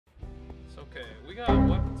Okay, we got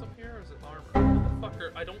weapons up here, or is it armor?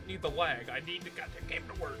 Motherfucker, I don't need the lag. I need the goddamn game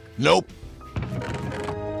to work. Nope.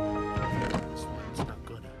 This one's not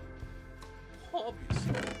gonna.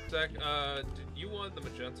 Obviously. Zach, you wanted the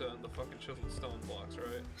magenta and the fucking chiseled stone blocks,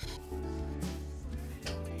 right?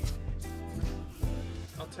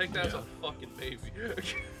 I'll take that as a fucking baby.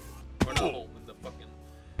 Or not home in the fucking...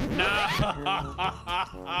 No!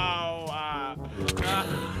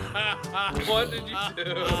 What did you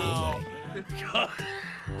do? Oh,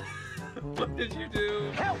 What did you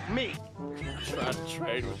do? Help me! trying to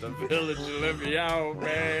trade with the village and let me out,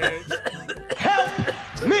 man.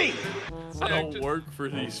 Help me! I don't work for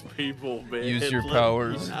these people, man. Use your Let me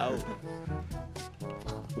powers. out.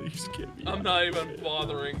 Please get me I'm out. not even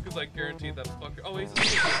bothering, because I guarantee that fucker... Oh, he's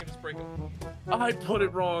asleep. I can just break him. I put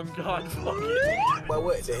it wrong, God fuck it. But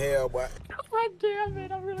what the hell, boy? God damn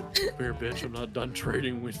it, I'm really... Bear bitch, I'm not done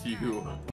trading with you.